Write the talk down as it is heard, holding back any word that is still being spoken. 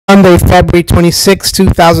Monday, February 26,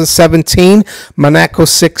 2017, Monaco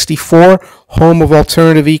 64, home of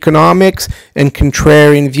alternative economics and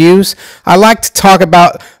contrarian views. I like to talk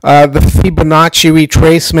about the Fibonacci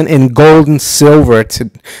retracement in gold and silver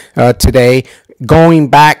today, going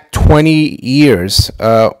back 20 years,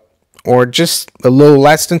 or just a little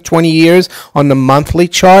less than 20 years on the monthly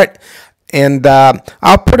chart. And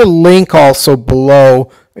I'll put a link also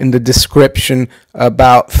below in the description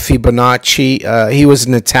about Fibonacci. He was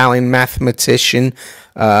an Italian mathematician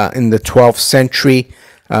in the 12th century.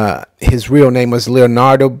 His real name was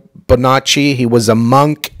Leonardo Bonacci. He was a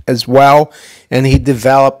monk as well, and he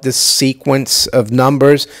developed this sequence of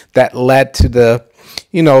numbers that led to the,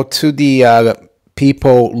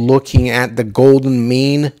 people looking at the golden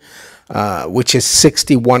mean, which is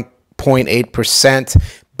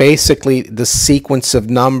 61.8%. Basically, the sequence of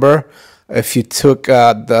number. If you took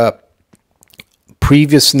the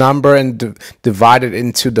previous number and divided it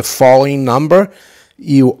into the following number,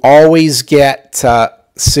 you always get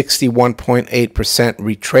 61.8%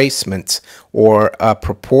 retracement, or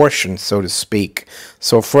proportion, so to speak.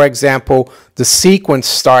 So, for example, the sequence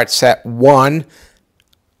starts at 1,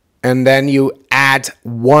 and then you add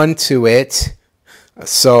 1 to it,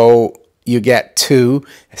 so you get 2.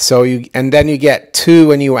 And then you get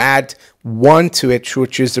 2, and you add 1 to it,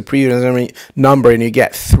 which is the previous number, and you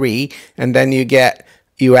get 3. And then you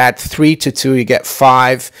add 3 to 2, you get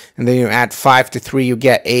 5. And then you add 5 to 3, you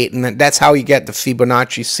get 8. And that's how you get the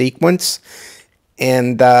Fibonacci sequence.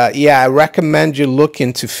 And yeah, I recommend you look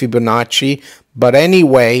into Fibonacci. But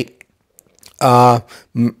anyway, other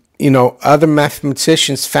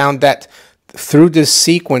mathematicians found that through this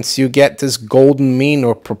sequence, you get this golden mean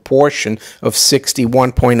or proportion of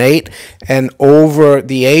 61.8. And over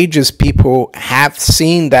the ages, people have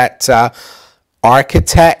seen that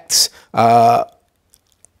architects,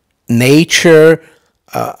 nature,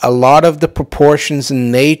 a lot of the proportions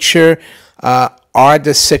in nature are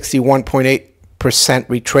the 61.8%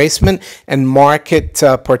 retracement, and market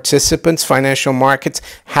participants, financial markets,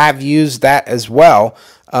 have used that as well.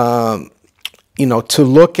 To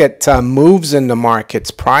look at moves in the markets,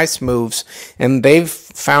 price moves, and they've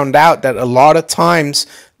found out that a lot of times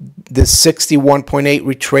the 61.8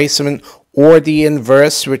 retracement or the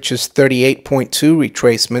inverse, which is 38.2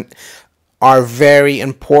 retracement, are very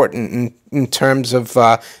important in terms of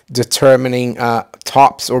determining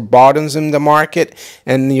tops or bottoms in the market.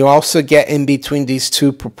 And you also get in between these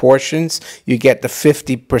two proportions, you get the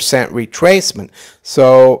 50% retracement.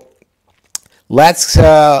 So let's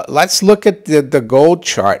look at the gold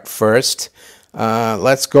chart first.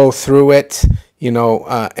 Let's go through it,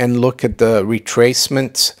 and look at the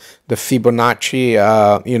retracement, the Fibonacci,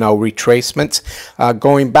 retracement.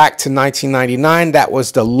 Going back to 1999, that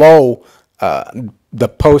was the low, the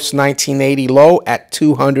post-1980 low at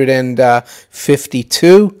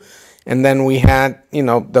 252. And then we had,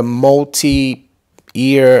 the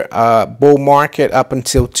multi-year bull market up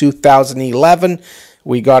until 2011.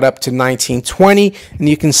 We got up to 1920, and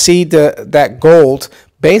you can see that gold,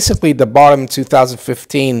 basically the bottom in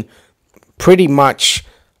 2015, pretty much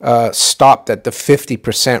stopped at the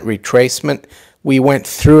 50% retracement. We went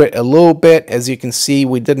through it a little bit. As you can see,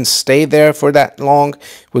 we didn't stay there for that long.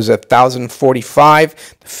 It was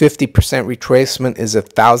 1,045. The 50% retracement is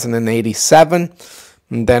 1,087.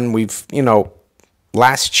 And then we've,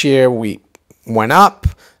 last year we went up.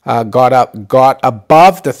 Got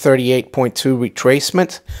above the 38.2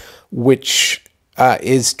 retracement, which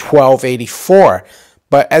is 1284.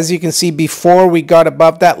 But as you can see, before we got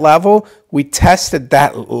above that level, we tested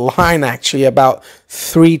that line actually about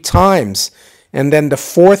 3 times. And then the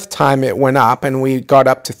 4th time it went up, and we got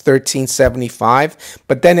up to 1375.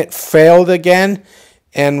 But then it failed again,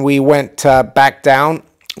 and we went back down.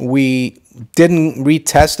 We didn't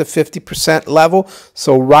retest the 50% level.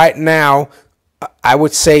 So right now, I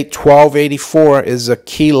would say 1284 is a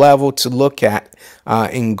key level to look at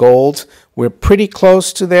in gold. We're pretty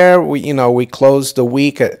close to there. We closed the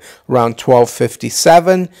week at around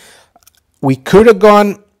 1257. We could have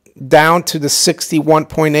gone down to the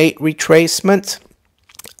 61.8 retracement.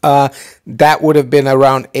 That would have been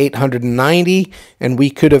around 890, and we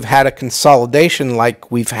could have had a consolidation like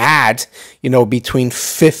we've had, between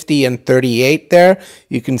 50 and 38 there.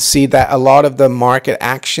 You can see that a lot of the market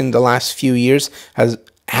action the last few years has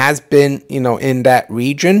been, in that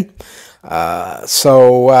region.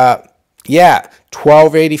 Yeah,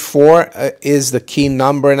 1284 is the key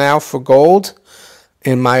number now for gold,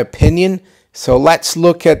 in my opinion. So let's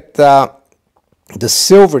look at the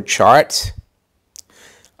silver chart.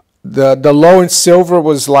 The low in silver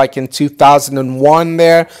was like in 2001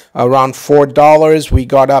 there, around $4. We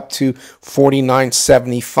got up to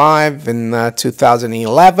 $49.75 in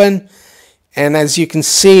 2011. And as you can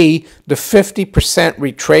see, the 50%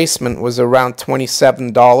 retracement was around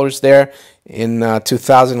 $27 there in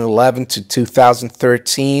 2011 to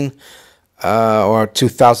 2013, or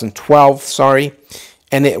 2012, sorry.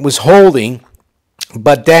 And it was holding,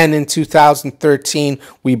 but then in 2013,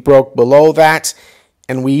 we broke below that,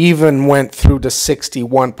 and we even went through the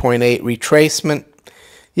 61.8 retracement.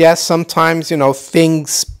 Yes, sometimes, you know,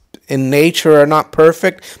 things in nature are not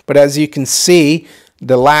perfect, but as you can see,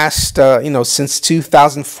 the last, since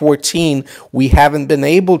 2014, we haven't been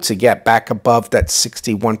able to get back above that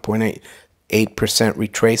 61.8%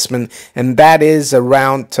 retracement, and that is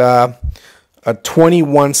around a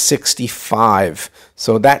 2165.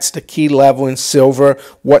 So that's the key level in silver.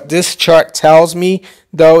 What this chart tells me,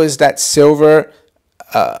 though, is that silver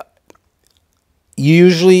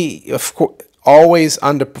usually, of course, always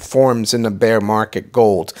underperforms in a bear market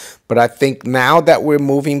gold. But I think now that we're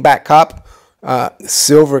moving back up,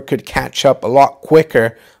 silver could catch up a lot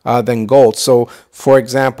quicker than gold. So, for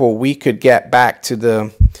example, we could get back to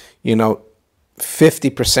the, 50%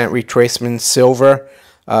 retracement in silver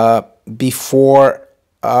before,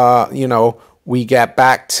 we get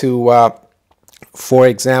back to, for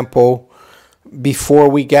example, before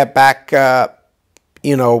we get back,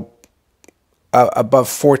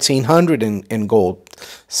 above 1400 in gold.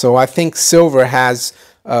 So I think silver has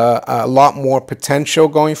a lot more potential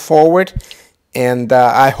going forward. And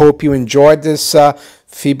I hope you enjoyed this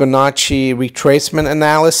Fibonacci retracement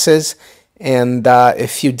analysis. And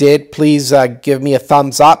if you did, please give me a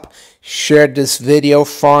thumbs up. Share this video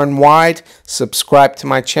far and wide. Subscribe to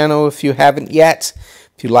my channel if you haven't yet.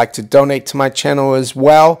 If you'd like to donate to my channel as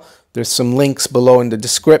well, there's some links below in the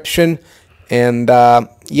description. And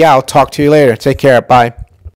yeah, I'll talk to you later. Take care. Bye.